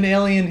 Or an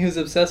alien who's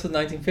obsessed with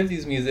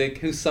 1950s music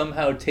who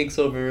somehow takes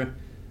over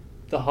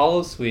the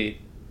holosuite.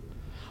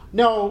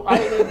 No,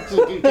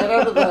 to get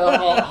out of the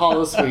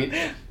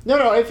holosuite.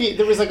 No, if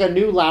there was like a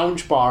new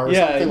lounge bar or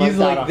something like that. Yeah, he's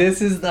like,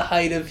 this is the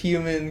height of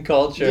human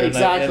culture.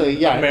 Exactly,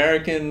 and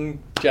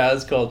American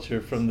jazz culture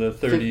from the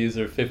 30s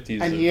or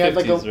 50s and or he had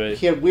 50s, right?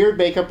 He had weird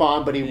makeup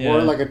on, but he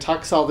wore like a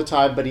tux all the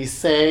time, but he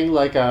sang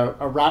like a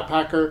Rat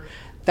Packer.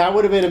 That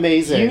would have been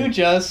amazing.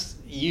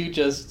 You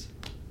just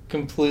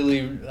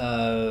completely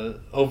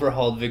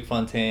overhauled Vic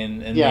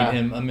Fontaine and made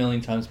him a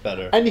million times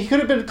better. And he could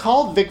have been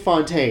called Vic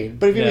Fontaine,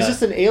 but if he was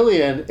just an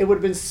alien, it would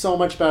have been so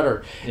much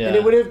better. Yeah. And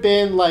it would have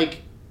been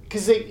like,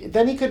 because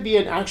then he could be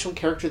an actual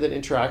character that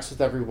interacts with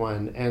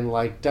everyone and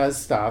like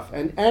does stuff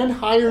and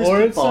hires people.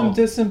 Or it's some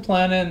distant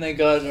planet and they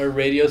got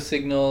radio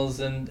signals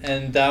and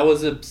that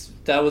was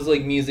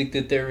like music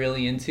that they're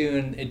really into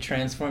and it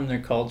transformed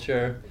their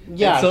culture.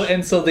 Yeah.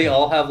 And so they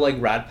all have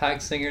like Rat Pack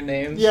singer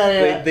names.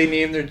 Yeah. They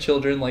name their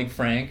children like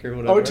Frank or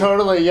whatever. Oh,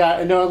 totally. Yeah.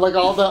 And no, like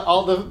all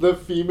the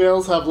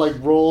females have like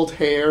rolled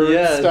hair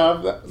and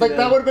stuff. Like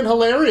that would have been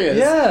hilarious.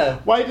 Yeah.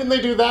 Why didn't they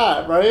do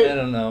that? Right. I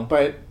don't know.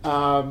 But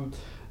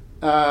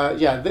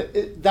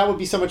that would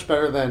be so much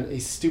better than a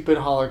stupid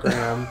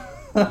hologram.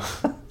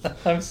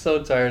 I'm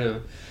so tired of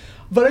it.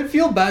 But I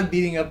feel bad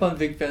beating up on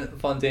Vic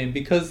Fontaine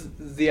because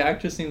the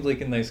actor seems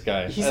like a nice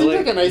guy. He seems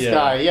like a nice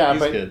guy,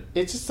 but good.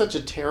 It's just such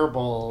a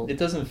terrible... It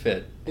doesn't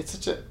fit. It's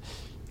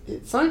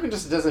not even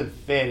just it doesn't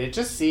fit. It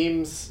just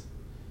seems...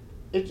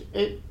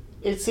 It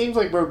seems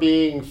like we're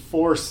being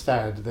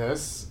force-fed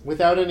this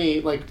without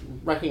any like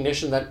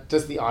recognition that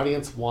does the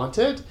audience want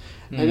it?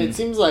 And it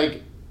seems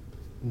like...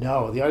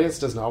 No, the audience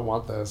does not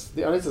want this.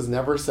 The audience has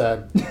never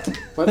said,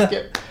 let's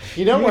get...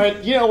 You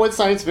know what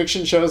science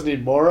fiction shows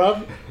need more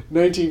of?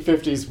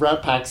 1950s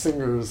Rat Pack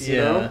singers, you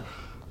know?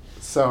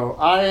 So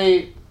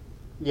I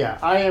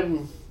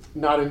am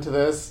not into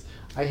this.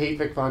 I hate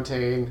Vic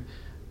Fontaine.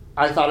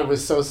 I thought it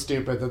was so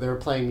stupid that they were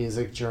playing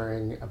music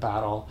during a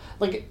battle.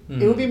 Like,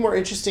 it would be more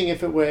interesting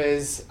if it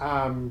was,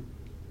 in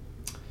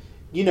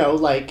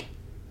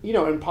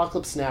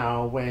Apocalypse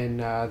Now, when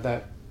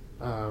that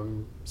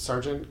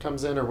sergeant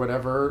comes in or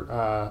whatever,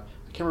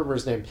 I can't remember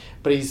his name,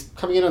 but he's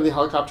coming in on the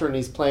helicopter and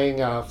he's playing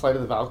Flight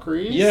of the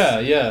Valkyries.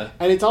 Yeah.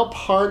 And it's all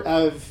part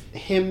of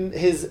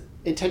his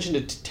intention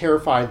to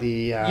terrify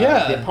the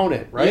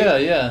opponent,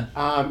 right? Yeah.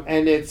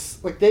 And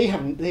it's like they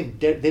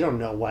don't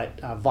know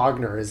what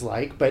Wagner is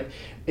like, but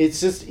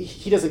it's just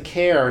he doesn't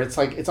care. It's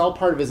like it's all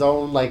part of his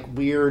own like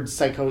weird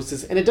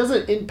psychosis, and it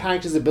doesn't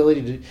impact his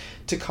ability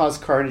to cause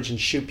carnage and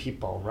shoot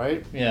people,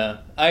 right? Yeah,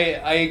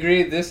 I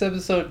agree. This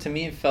episode to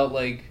me felt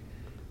like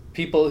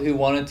people who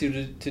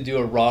wanted to do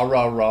a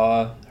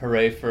rah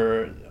hooray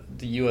for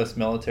the U.S.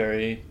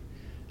 military.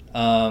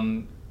 I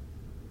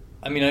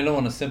mean, I don't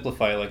want to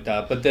simplify it like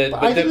that, but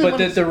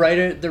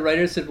the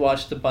writers had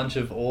watched a bunch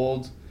of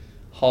old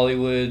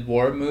Hollywood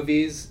war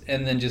movies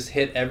and then just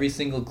hit every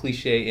single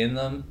cliche in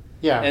them.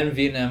 Yeah. And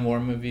Vietnam War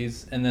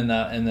movies, and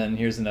then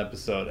here's an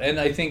episode.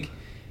 And I think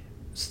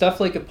stuff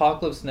like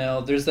Apocalypse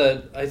Now, there's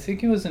that, I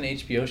think it was an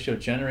HBO show,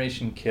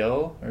 Generation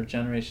Kill, or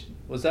Generation,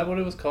 was that what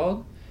it was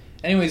called?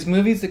 Anyways,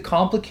 movies that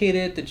complicate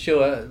it, that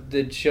show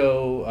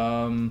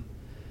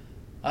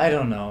I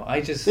don't know.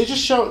 They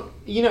just show,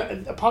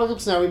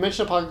 Apocalypse Now. We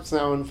mentioned Apocalypse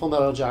Now and Full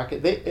Metal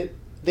Jacket.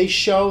 They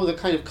show the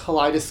kind of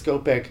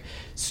kaleidoscopic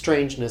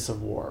strangeness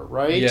of war,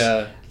 right?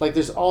 Yeah. Like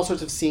there's all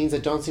sorts of scenes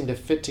that don't seem to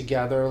fit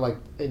together. Like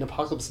in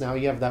Apocalypse Now,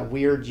 you have that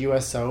weird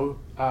USO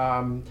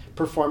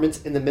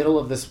performance in the middle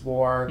of this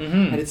war,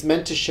 and it's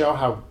meant to show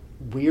how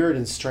weird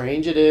and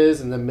strange it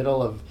is in the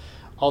middle of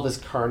all this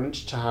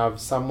carnage to have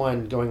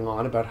someone going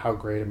on about how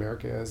great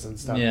America is and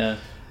stuff. Yeah.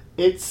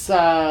 It's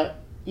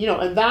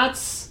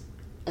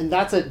and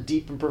that's a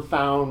deep and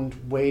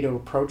profound way to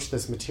approach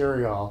this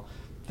material.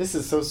 This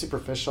is so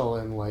superficial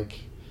and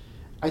like,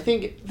 I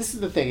think this is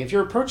the thing. If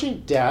you're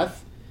approaching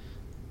death,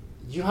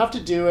 you have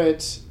to do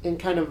it in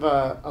kind of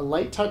a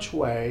light touch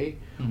way,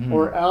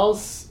 or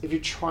else if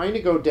you're trying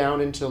to go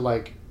down into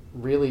like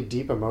really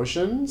deep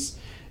emotions,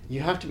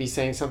 you have to be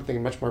saying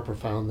something much more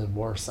profound than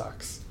war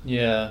sucks.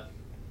 Yeah.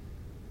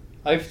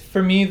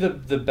 For me,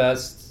 the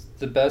best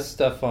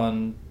stuff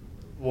on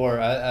war,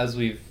 as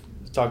we've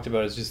talked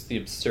about, is just the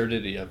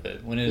absurdity of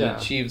it. When it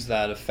achieves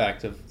that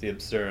effect of the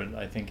absurd,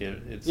 I think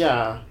it's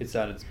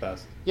at its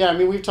best. Yeah, I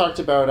mean, we've talked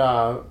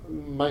about,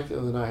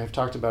 Michael and I have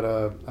talked about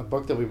a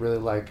book that we really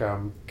like.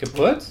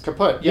 Kaput?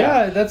 Kaput,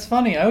 yeah. That's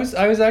funny. I was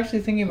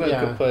actually thinking about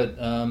Kaput.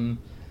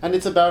 And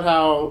it's about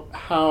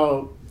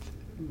how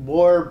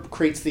war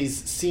creates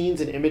these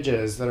scenes and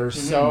images that are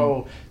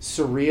so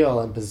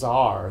surreal and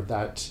bizarre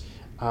that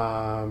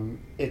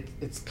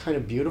It's kind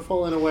of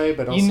beautiful in a way,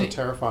 but also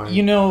terrifying.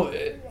 You know,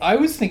 I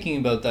was thinking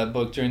about that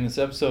book during this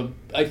episode.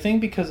 I think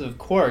because of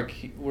Quark,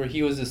 where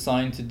he was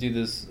assigned to do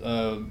this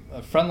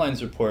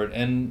Frontlines report,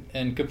 and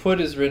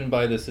Kaput is written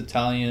by this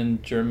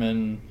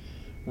Italian-German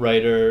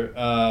writer,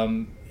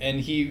 and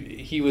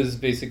he was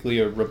basically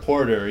a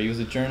reporter. He was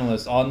a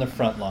journalist on the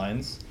front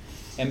lines,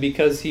 and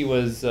because he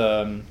was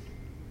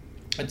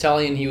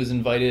Italian, he was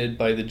invited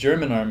by the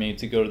German army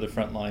to go to the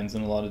front lines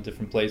in a lot of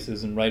different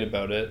places and write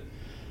about it.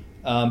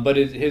 But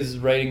his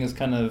writing is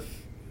kind of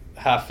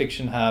half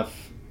fiction,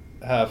 half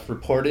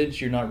reportage.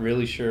 You're not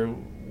really sure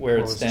where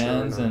it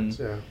stands and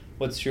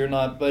what's true or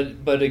not.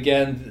 But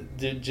again,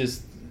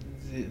 it's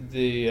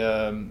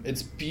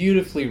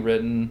beautifully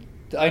written.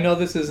 I know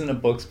this isn't a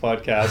books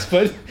podcast,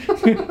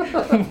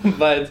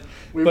 but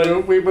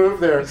we moved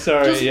there.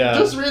 Sorry,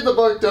 just read the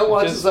book. Don't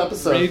watch this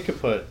episode. Read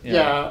Kaput.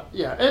 Yeah,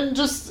 and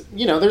just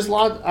there's a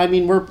lot. I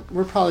mean,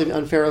 we're probably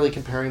unfairly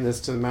comparing this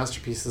to the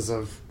masterpieces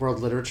of world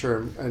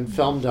literature and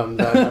filmdom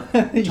that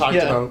have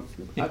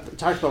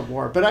talked about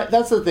war. But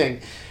that's the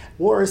thing.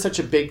 War is such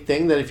a big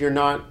thing that if you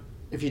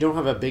don't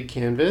have a big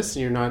canvas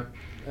and you're not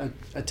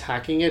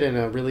attacking it in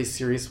a really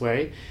serious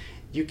way,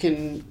 you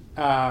can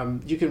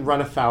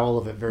run afoul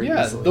of it very easily.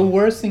 Yeah, the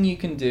worst thing you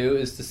can do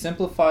is to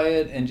simplify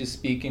it and just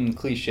speak in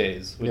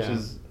cliches, which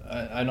is,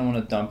 I don't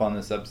want to dump on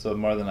this episode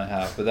more than I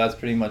have, but that's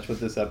pretty much what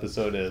this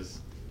episode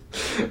is.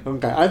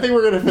 Okay, I think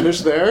we're going to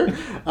finish there,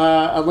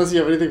 unless you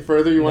have anything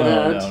further you want to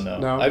add.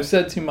 No. I've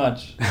said too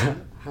much. I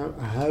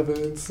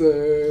haven't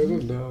said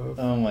enough.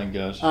 Oh my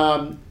gosh.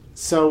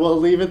 So we'll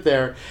leave it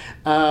there.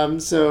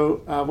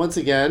 Once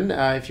again,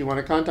 if you want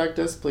to contact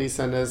us, please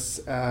send us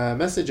a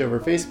message over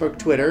Facebook,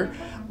 Twitter,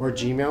 or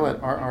Gmail at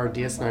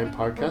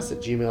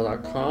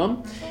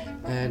rrds9podcast@gmail.com.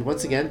 And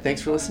once again,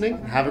 thanks for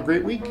listening. Have a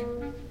great week.